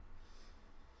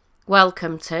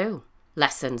Welcome to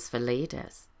Lessons for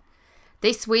Leaders.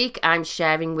 This week I'm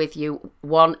sharing with you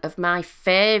one of my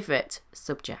favourite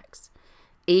subjects,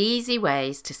 easy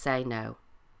ways to say no.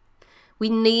 We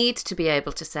need to be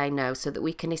able to say no so that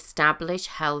we can establish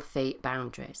healthy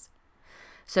boundaries.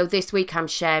 So this week I'm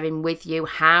sharing with you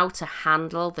how to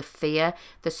handle the fear,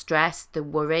 the stress, the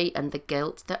worry and the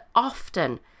guilt that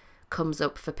often comes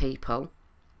up for people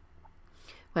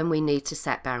when we need to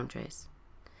set boundaries.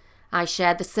 I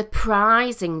share the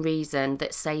surprising reason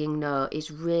that saying no is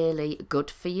really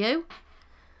good for you.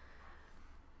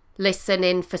 Listen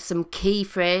in for some key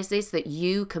phrases that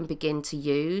you can begin to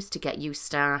use to get you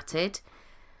started.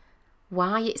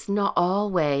 Why it's not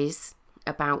always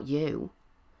about you.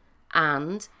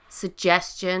 And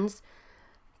suggestions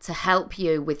to help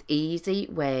you with easy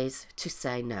ways to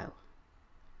say no.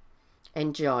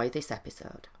 Enjoy this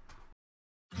episode.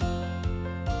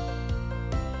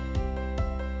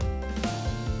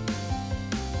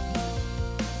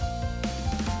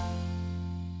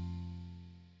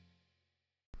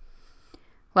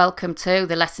 Welcome to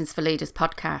the Lessons for Leaders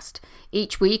podcast.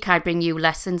 Each week I bring you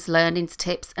lessons, learnings,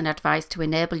 tips and advice to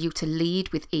enable you to lead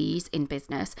with ease in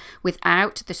business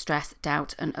without the stress,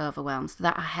 doubt and overwhelm, so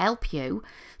that I help you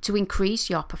to increase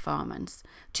your performance,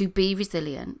 to be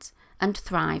resilient and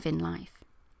thrive in life.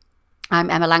 I'm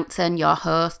Emma Langton, your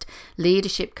host,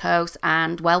 leadership coach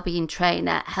and wellbeing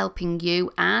trainer, helping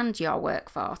you and your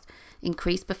workforce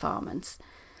increase performance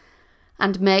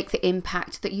and make the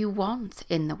impact that you want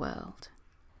in the world.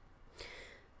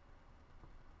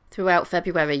 Throughout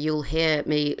February, you'll hear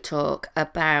me talk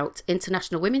about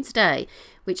International Women's Day,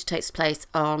 which takes place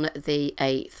on the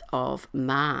 8th of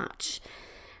March.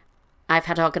 I've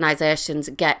had organisations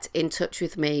get in touch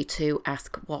with me to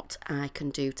ask what I can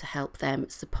do to help them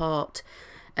support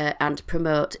and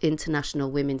promote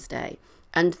International Women's Day.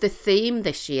 And the theme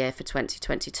this year for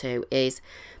 2022 is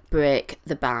Break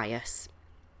the Bias.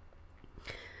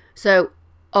 So,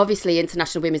 obviously,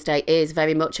 International Women's Day is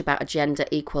very much about a gender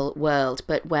equal world,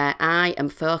 but where I am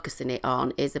focusing it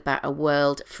on is about a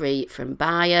world free from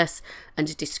bias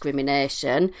and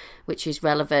discrimination, which is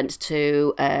relevant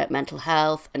to mental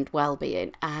health and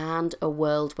well-being, and a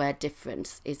world where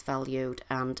difference is valued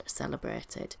and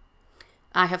celebrated.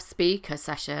 I have speaker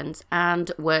sessions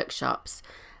and workshops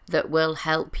that will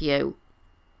help you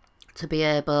to be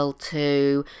able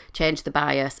to change the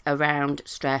bias around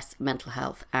stress, mental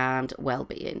health and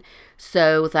well-being,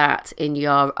 so that in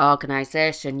your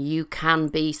organisation you can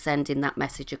be sending that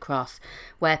message across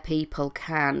where people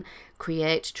can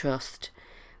create trust,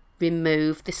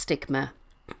 remove the stigma,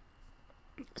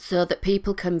 so that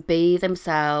people can be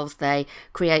themselves, they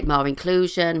create more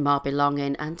inclusion, more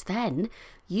belonging, and then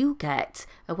you get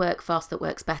a workforce that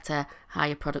works better,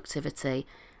 higher productivity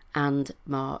and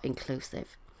more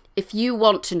inclusive. If you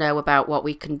want to know about what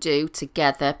we can do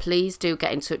together, please do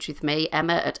get in touch with me,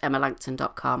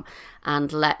 emma@emmalangton.com,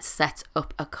 and let's set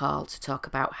up a call to talk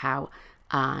about how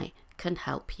I can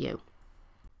help you.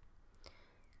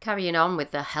 Carrying on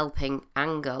with the helping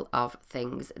angle of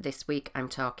things, this week I'm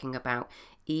talking about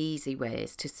easy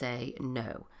ways to say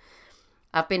no.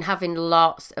 I've been having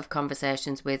lots of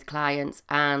conversations with clients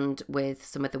and with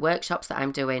some of the workshops that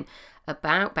I'm doing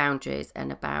about boundaries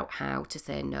and about how to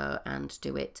say no and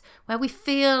do it where we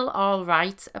feel all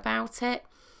right about it.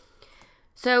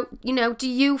 So, do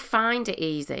you find it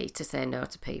easy to say no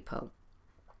to people?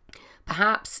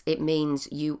 Perhaps it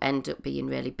means you end up being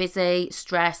really busy,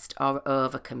 stressed or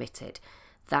overcommitted.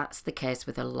 That's the case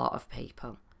with a lot of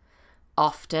people.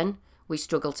 Often we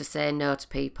struggle to say no to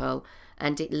people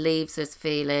and it leaves us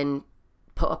feeling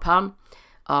put upon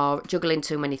or juggling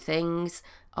too many things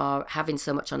or having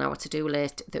so much on our to-do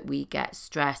list that we get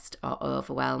stressed or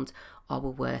overwhelmed, or we're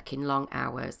working long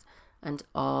hours and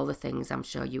all the things. I'm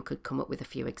sure you could come up with a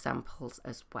few examples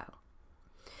as well.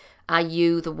 Are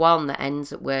you the one that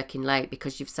ends up working late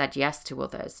because you've said yes to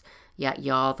others, yet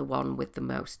you're the one with the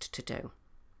most to do?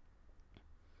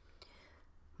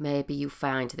 Maybe you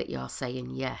find that you're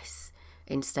saying yes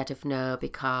instead of no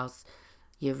because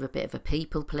you're a bit of a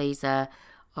people pleaser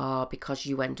or because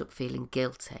you end up feeling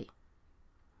guilty.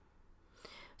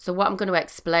 So what I'm going to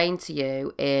explain to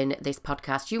you in this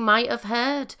podcast, you might have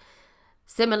heard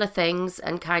similar things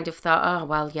and kind of thought, oh,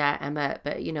 well, yeah, Emma,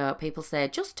 but people say,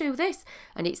 just do this.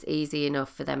 And it's easy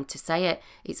enough for them to say it.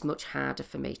 It's much harder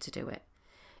for me to do it.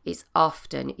 It's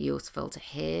often useful to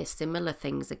hear similar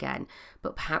things again,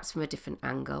 but perhaps from a different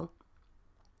angle.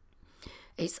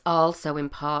 It's also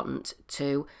important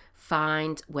to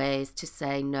find ways to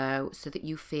say no so that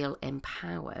you feel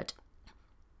empowered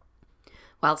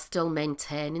while still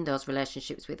maintaining those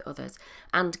relationships with others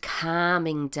and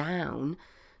calming down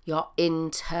your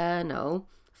internal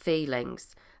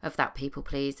feelings of that people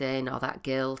pleasing or that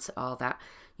guilt or that,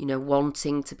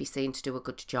 wanting to be seen to do a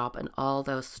good job, and all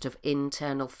those sort of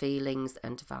internal feelings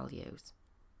and values.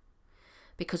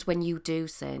 Because when you do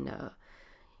say no,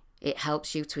 it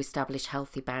helps you to establish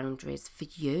healthy boundaries for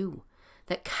you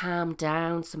that calm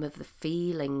down some of the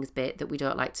feelings bit that we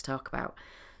don't like to talk about,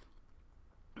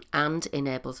 and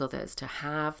enables others to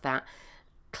have that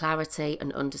clarity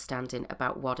and understanding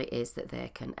about what it is that they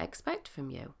can expect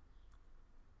from you.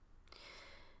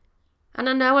 And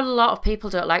I know a lot of people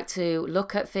don't like to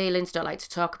look at feelings, don't like to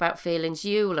talk about feelings.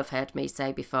 You will have heard me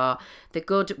say before, the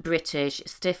good British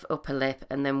stiff upper lip,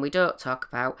 and then we don't talk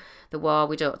about the war,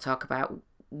 we don't talk about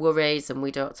worries, and we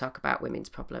don't talk about women's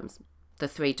problems. The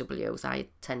 3 W's, I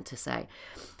tend to say.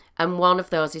 And one of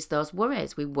those is those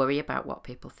worries. We worry about what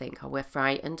people think, or we're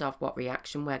frightened of what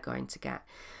reaction we're going to get.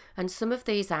 And some of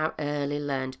these are early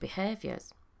learned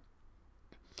behaviours.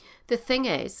 The thing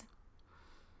is,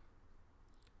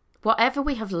 whatever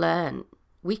we have learned,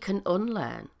 we can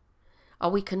unlearn,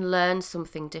 or we can learn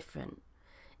something different.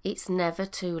 It's never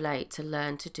too late to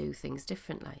learn to do things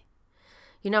differently.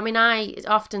 I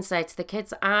often say to the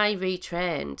kids, I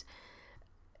retrained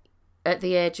at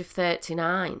the age of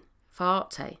 39,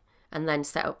 40, and then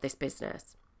set up this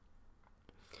business.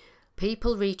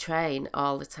 People retrain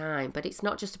all the time, but it's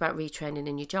not just about retraining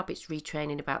in your job, it's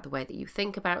retraining about the way that you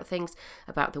think about things,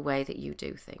 about the way that you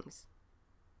do things.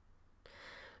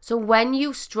 So when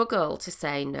you struggle to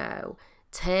say no,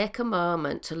 take a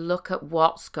moment to look at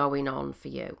what's going on for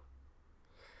you.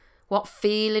 What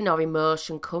feeling or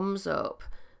emotion comes up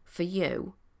for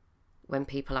you when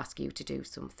people ask you to do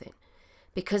something?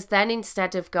 Because then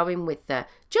instead of going with the,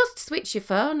 just switch your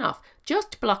phone off,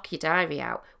 just block your diary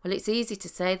out, well, it's easy to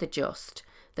say the just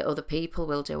that other people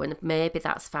will do, and maybe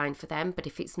that's fine for them, but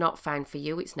if it's not fine for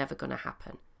you, it's never going to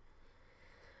happen.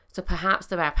 So perhaps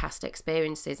there are past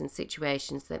experiences and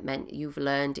situations that meant you've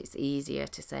learned it's easier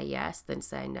to say yes than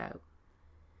say no.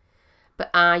 But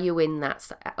are you in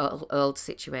that old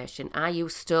situation? Are you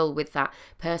still with that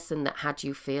person that had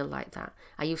you feel like that?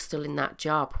 Are you still in that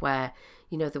job where,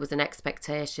 there was an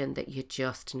expectation that you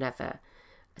just never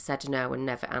said no and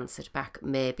never answered back?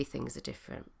 Maybe things are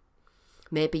different.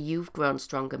 Maybe you've grown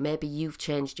stronger. Maybe you've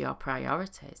changed your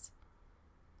priorities.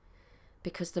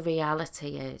 Because the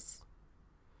reality is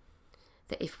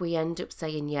that if we end up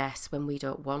saying yes when we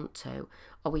don't want to,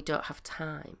 or we don't have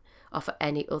time, or for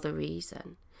any other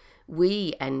reason,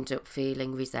 we end up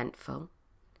feeling resentful.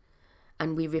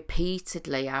 And we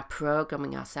repeatedly are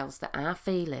programming ourselves that our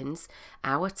feelings,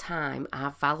 our time,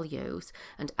 our values,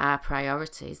 and our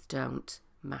priorities don't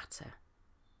matter.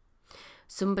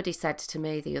 Somebody said to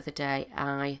me the other day,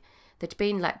 they'd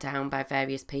been let down by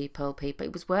various people.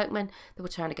 It was workmen. They were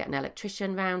trying to get an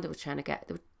electrician round. They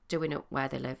were doing up where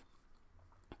they live.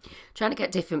 Trying to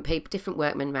get different people, different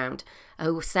workmen round,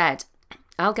 who said,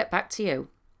 I'll get back to you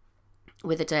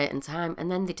with a date and time.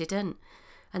 And then they didn't.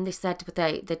 And they said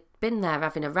they'd been there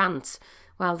having a rant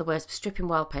while they were stripping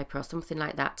wallpaper or something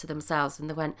like that to themselves. And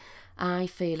they went, I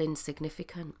feel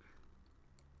insignificant.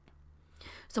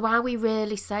 So are we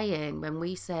really saying, when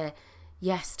we say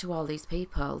yes to all these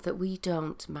people, that we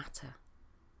don't matter?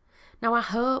 Now, I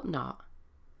hope not.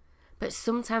 But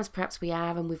sometimes perhaps we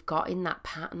are, and we've got in that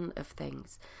pattern of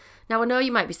things. Now, I know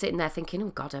you might be sitting there thinking,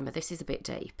 oh God, Emma, this is a bit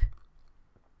deep.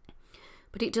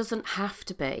 But it doesn't have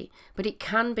to be. But it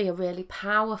can be a really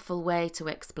powerful way to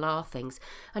explore things.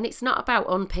 And it's not about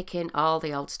unpicking all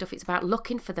the old stuff. It's about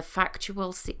looking for the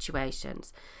factual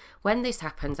situations. When this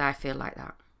happens, I feel like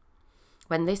that.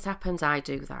 When this happens, I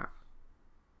do that.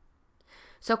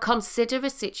 So consider a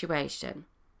situation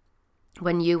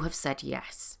when you have said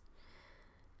yes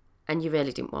and you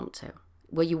really didn't want to.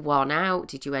 Were you worn out?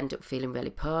 Did you end up feeling really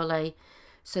poorly?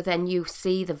 So then you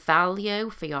see the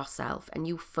value for yourself and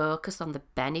you focus on the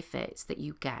benefits that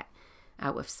you get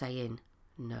out of saying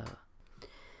no.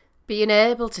 Being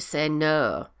able to say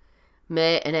no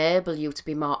may enable you to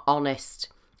be more honest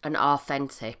and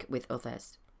authentic with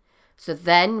others. So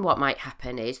then what might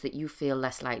happen is that you feel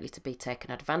less likely to be taken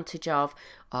advantage of,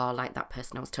 or like that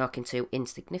person I was talking to,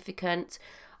 insignificant,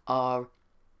 or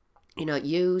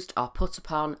used or put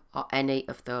upon, or any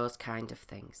of those kind of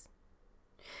things.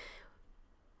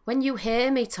 When you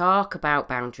hear me talk about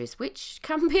boundaries, which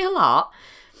can be a lot,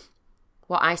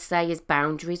 what I say is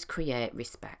boundaries create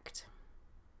respect.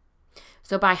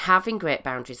 So by having great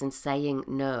boundaries and saying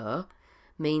no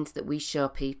means that we show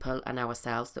people and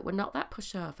ourselves that we're not that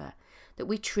pushover, that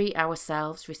we treat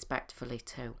ourselves respectfully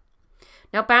too.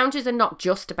 Now, boundaries are not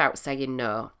just about saying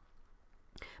no,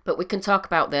 but we can talk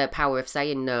about the power of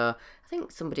saying no. I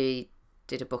think somebody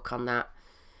did a book on that.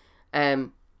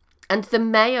 And the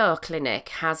Mayo Clinic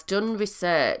has done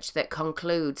research that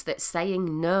concludes that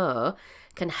saying no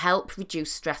can help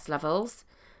reduce stress levels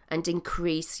and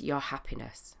increase your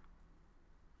happiness.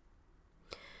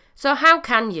 So how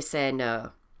can you say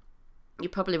no? You're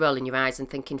probably rolling your eyes and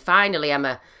thinking, finally,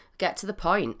 Emma, get to the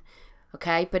point.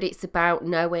 Okay, but it's about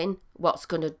knowing what's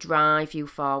going to drive you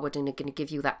forward and going to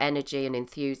give you that energy and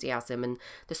enthusiasm and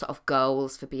the sort of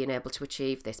goals for being able to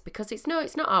achieve this, because it's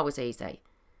not always easy.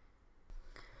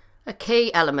 A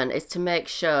key element is to make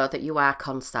sure that you are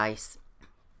concise.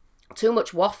 Too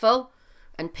much waffle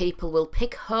and people will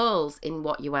pick holes in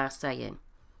what you are saying.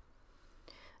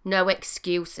 No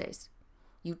excuses.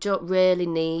 You don't really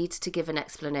need to give an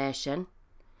explanation.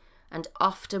 And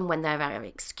often when there are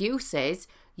excuses,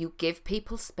 you give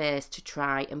people space to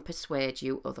try and persuade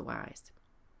you otherwise.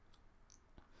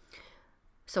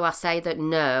 So I say that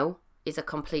no is a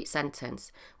complete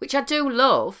sentence, which I do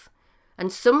love,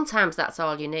 and sometimes that's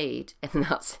all you need, and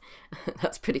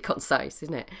that's pretty concise,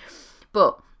 isn't it?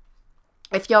 But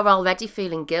if you're already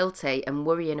feeling guilty and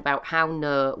worrying about how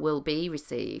no will be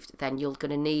received, then you're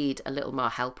going to need a little more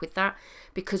help with that,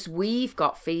 because we've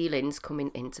got feelings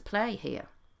coming into play here.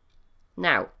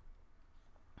 Now,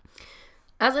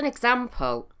 as an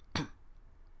example,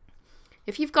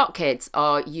 if you've got kids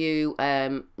or you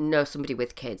know somebody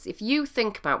with kids, if you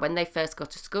think about when they first go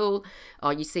to school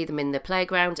or you see them in the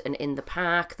playground and in the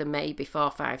park, they're maybe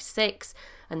 4, 5, 6,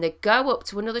 and they go up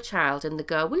to another child and they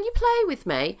go, "Will you play with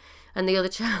me?" And the other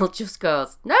child just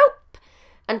goes, "Nope,"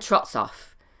 and trots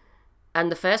off.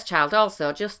 And the first child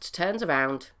also just turns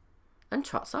around and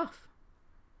trots off.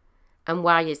 And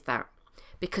why is that?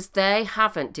 Because they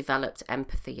haven't developed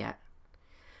empathy yet.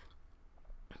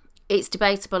 It's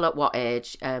debatable at what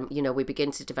age, we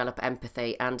begin to develop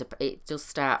empathy, and it does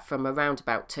start from around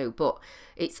about 2, but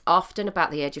it's often about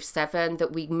the age of 7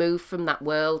 that we move from that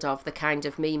world of the kind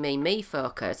of me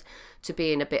focus to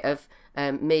being a bit of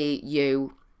me,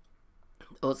 you,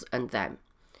 us and them.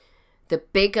 The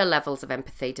bigger levels of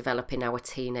empathy develop in our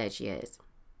teenage years.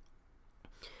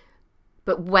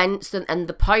 But and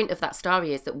the point of that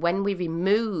story is that when we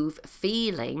remove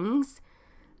feelings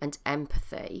and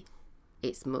empathy,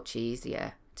 it's much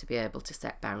easier to be able to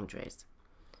set boundaries.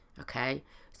 Okay?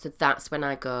 So that's when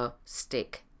I go,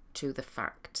 stick to the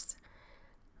facts.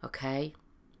 Okay?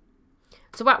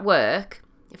 So at work,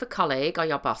 if a colleague or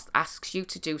your boss asks you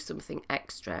to do something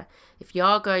extra, if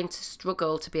you're going to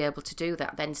struggle to be able to do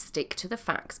that, then stick to the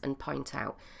facts and point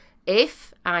out,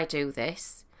 if I do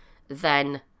this,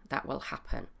 then that will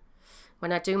happen.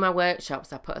 When I do my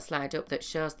workshops, I put a slide up that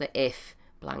shows the if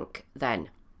blank, then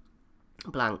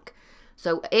blank.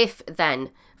 So if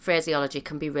then phraseology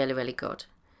can be really, really good.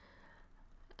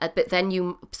 But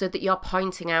then so that you're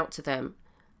pointing out to them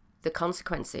the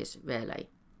consequences,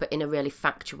 really, but in a really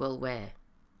factual way.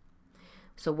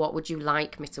 So what would you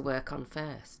like me to work on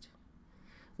first?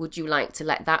 Would you like to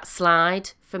let that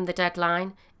slide from the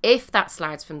deadline? If that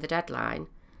slides from the deadline,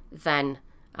 then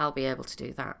I'll be able to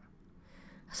do that.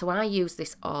 So I use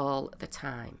this all the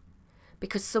time,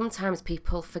 because sometimes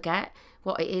people forget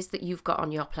what it is that you've got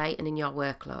on your plate and in your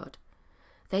workload.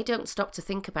 They don't stop to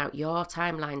think about your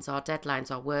timelines or deadlines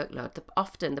or workload.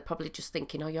 Often they're probably just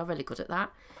thinking, "Oh, you're really good at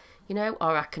that,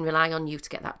 or I can rely on you to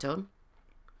get that done."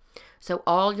 So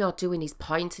all you're doing is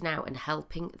pointing out and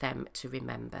helping them to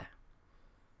remember.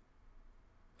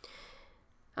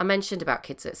 I mentioned about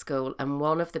kids at school, and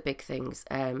one of the big things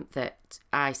that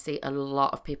I see a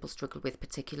lot of people struggle with,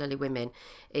 particularly women,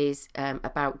 is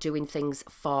about doing things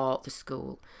for the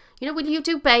school. Will you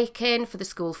do baking for the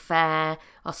school fair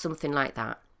or something like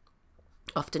that?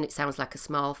 Often it sounds like a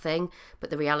small thing, but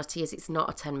the reality is it's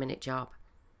not a 10-minute job.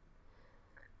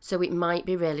 So it might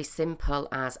be really simple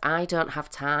as, "I don't have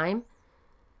time,"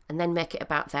 and then make it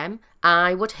about them.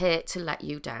 "I would hate to let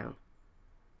you down,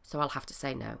 so I'll have to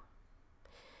say no."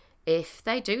 If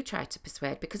they do try to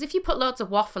persuade, because if you put loads of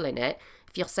waffle in it,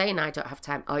 if you're saying "I don't have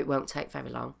time," it won't take very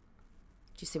long.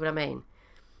 Do you see what I mean?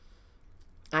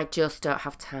 "I just don't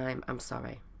have time, I'm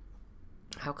sorry."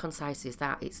 How concise is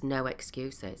that? It's no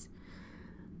excuses.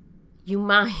 You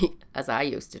might, as I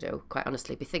used to do, quite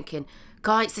honestly, be thinking,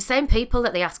 "God, it's the same people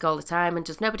that they ask all the time, and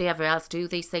does nobody ever else do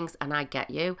these things?" And I get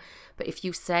you. But if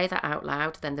you say that out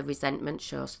loud, then the resentment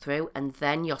shows through, and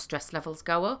then your stress levels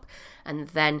go up, and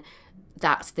then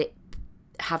that's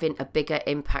having a bigger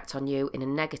impact on you in a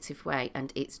negative way,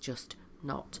 and it's just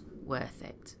not worth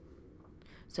it.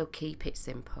 So keep it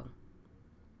simple.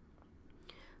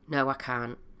 "No, I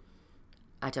can't.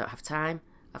 I don't have time.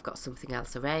 I've got something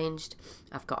else arranged.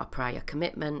 I've got a prior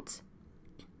commitment."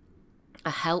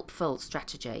 A helpful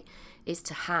strategy is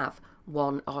to have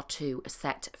 1 or 2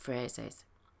 set phrases.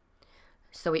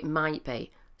 So it might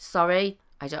be, sorry,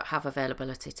 I don't have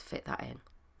availability to fit that in.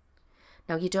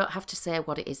 Now, you don't have to say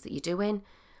what it is that you're doing.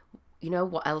 You know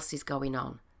what else is going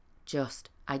on. Just,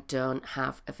 I don't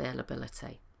have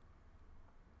availability.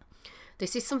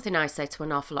 This is something I say to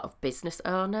an awful lot of business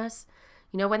owners.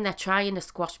 You know, when they're trying to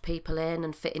squash people in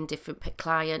and fit in different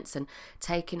clients and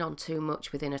taking on too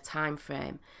much within a time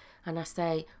frame. And I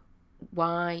say,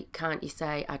 why can't you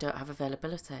say, I don't have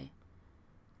availability?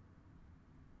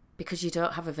 Because you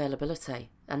don't have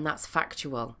availability, and that's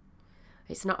factual.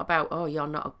 It's not about, oh, you're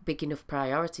not a big enough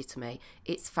priority to me.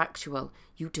 It's factual.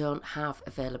 You don't have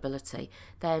availability.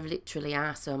 There literally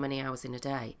are so many hours in a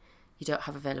day. You don't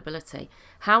have availability.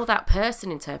 How that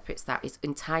person interprets that is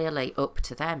entirely up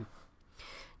to them.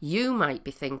 You might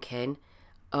be thinking,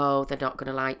 oh, they're not going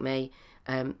to like me.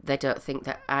 They don't think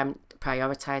that I'm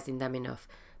prioritising them enough.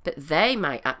 But they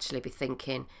might actually be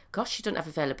thinking, gosh, she doesn't have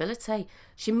availability.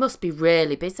 She must be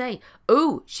really busy.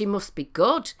 Oh, she must be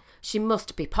good. She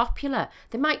must be popular.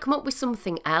 They might come up with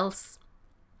something else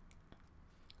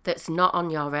that's not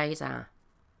on your radar.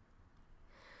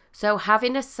 So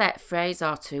having a set phrase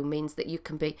or two means that you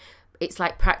can be, it's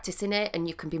like practicing it, and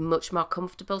you can be much more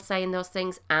comfortable saying those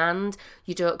things, and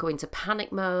you don't go into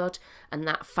panic mode and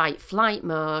that fight-flight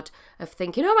mode of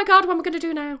thinking, oh my God, what am I going to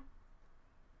do now?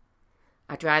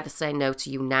 I'd rather say no to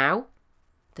you now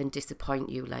than disappoint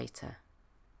you later.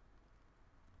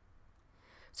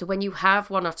 So when you have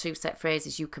one or two set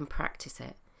phrases, you can practice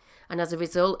it. And as a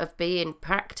result of being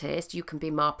practiced, you can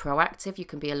be more proactive, you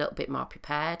can be a little bit more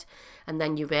prepared, and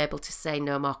then you're able to say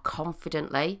no more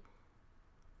confidently.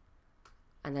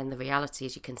 And then the reality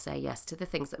is you can say yes to the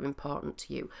things that are important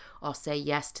to you, or say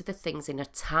yes to the things in a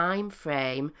time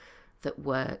frame that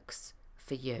works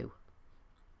for you.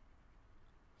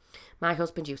 My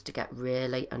husband used to get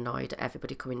really annoyed at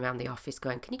everybody coming around the office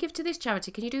going, can you give to this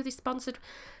charity? Can you do this, sponsored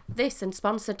this and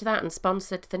sponsored that and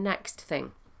sponsored the next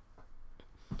thing?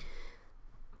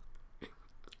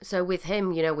 So with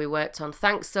him, you know, we worked on,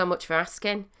 thanks so much for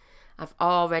asking. I've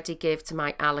already give to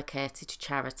my allocated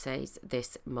charities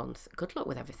this month. Good luck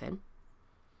with everything.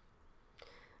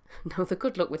 No, the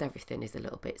good luck with everything is a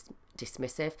little bit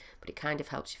dismissive, but it kind of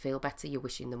helps you feel better. You're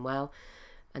wishing them well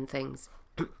and things.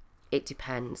 It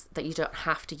depends. That you don't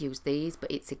have to use these,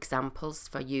 but it's examples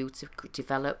for you to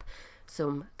develop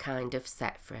some kind of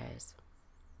set phrase.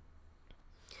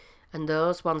 And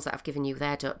those ones that I've given you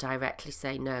there don't directly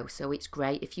say no. So it's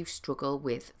great if you struggle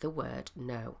with the word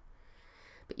no.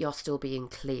 But you're still being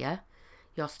clear.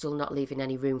 You're still not leaving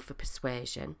any room for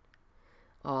persuasion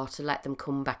or to let them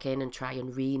come back in and try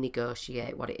and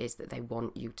renegotiate what it is that they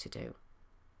want you to do.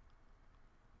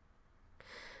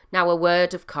 Now, a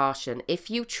word of caution. If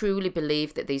you truly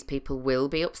believe that these people will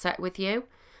be upset with you,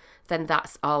 then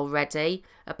that's already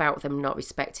about them not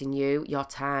respecting you, your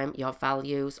time, your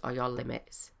values, or your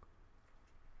limits.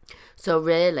 So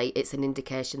really, it's an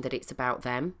indication that it's about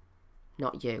them,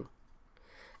 not you.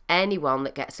 Anyone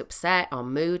that gets upset or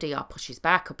moody or pushes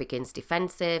back or begins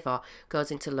defensive or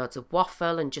goes into loads of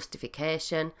waffle and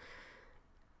justification,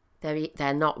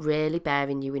 they're not really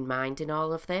bearing you in mind in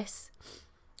all of this.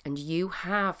 And you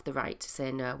have the right to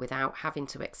say no without having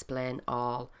to explain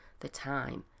all the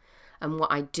time. And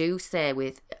what I do say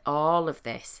with all of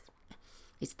this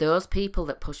is those people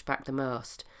that push back the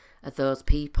most are those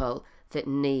people that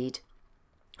need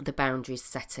the boundaries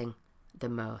setting the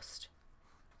most.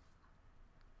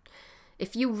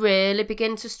 If you really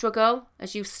begin to struggle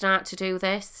as you start to do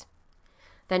this,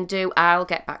 then I'll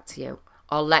get back to you,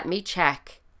 or let me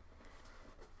check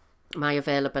my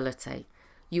availability.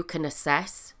 You can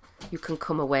assess, you can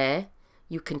come away,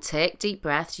 you can take deep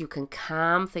breaths, you can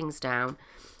calm things down,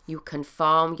 you can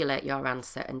formulate your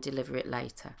answer and deliver it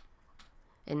later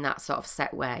in that sort of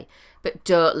set way. But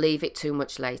don't leave it too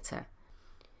much later.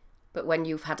 But when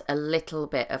you've had a little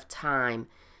bit of time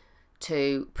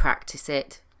to practice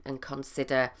it and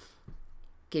consider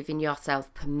giving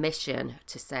yourself permission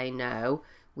to say no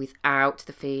without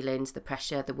the feelings, the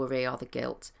pressure, the worry or the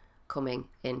guilt coming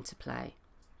into play.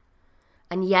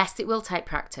 And yes, it will take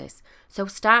practice. So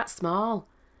start small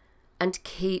and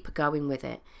keep going with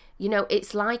it. You know,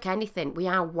 it's like anything. We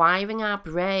are wiring our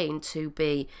brain to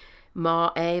be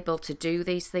more able to do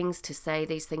these things, to say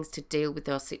these things, to deal with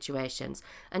those situations.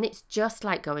 And it's just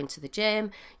like going to the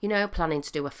gym, you know, planning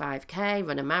to do a 5K,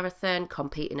 run a marathon,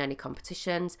 compete in any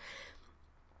competitions.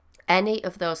 Any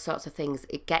of those sorts of things,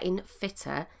 getting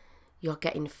fitter, you're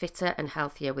getting fitter and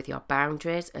healthier with your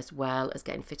boundaries as well as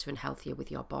getting fitter and healthier with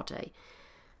your body.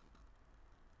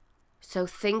 So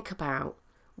think about,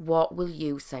 what will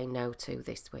you say no to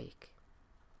this week?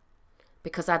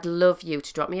 because I'd love you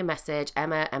to drop me a message,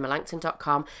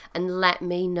 emmalangton.com, and let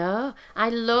me know. I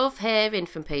love hearing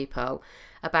from people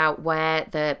about where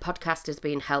the podcast has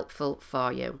been helpful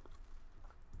for you.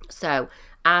 So,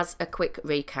 as a quick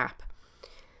recap,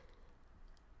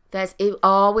 there's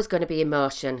always going to be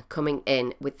emotion coming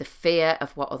in with the fear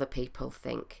of what other people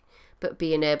think. But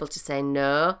being able to say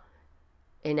no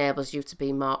enables you to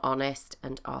be more honest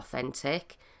and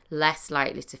authentic, less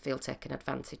likely to feel taken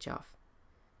advantage of.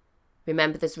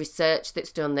 Remember, there's research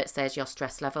that's done that says your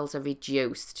stress levels are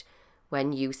reduced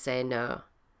when you say no.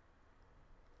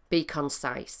 Be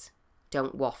concise.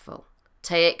 Don't waffle.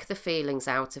 Take the feelings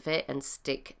out of it and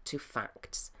stick to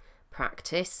facts.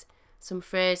 Practice some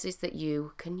phrases that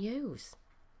you can use.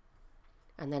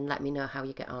 And then let me know how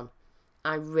you get on.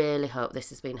 I really hope this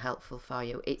has been helpful for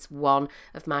you. It's one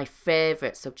of my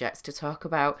favourite subjects to talk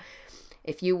about.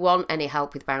 If you want any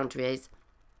help with boundaries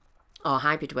or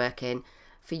hybrid working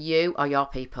for you or your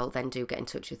people, then do get in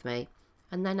touch with me.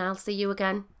 And then I'll see you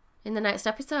again in the next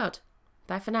episode.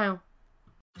 Bye for now.